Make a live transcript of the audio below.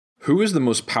Who is the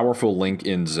most powerful Link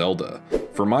in Zelda?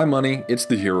 For my money, it's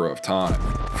the Hero of Time.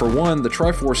 For one, the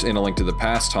Triforce in A Link to the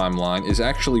Past timeline is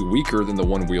actually weaker than the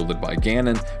one wielded by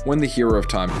Ganon when the Hero of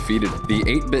Time defeated him. The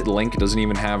 8-bit Link doesn't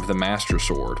even have the Master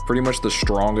Sword, pretty much the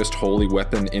strongest holy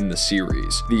weapon in the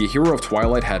series. The Hero of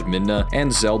Twilight had Midna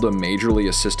and Zelda majorly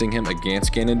assisting him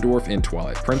against Ganondorf in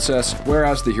Twilight Princess,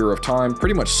 whereas the Hero of Time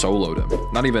pretty much soloed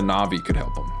him. Not even Navi could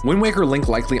help him. Wind Waker Link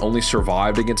likely only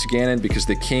survived against Ganon because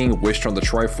the king wished on the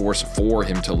Triforce for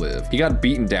him to live. He got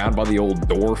beaten down by the old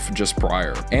dwarf just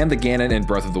prior, and the Ganon in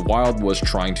Breath of the Wild was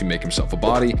trying to make himself a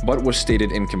body, but was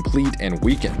stated incomplete and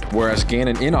weakened, whereas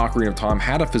Ganon in Ocarina of Time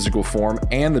had a physical form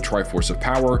and the Triforce of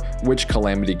Power, which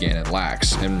Calamity Ganon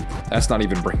lacks, and that's not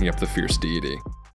even bringing up the Fierce Deity.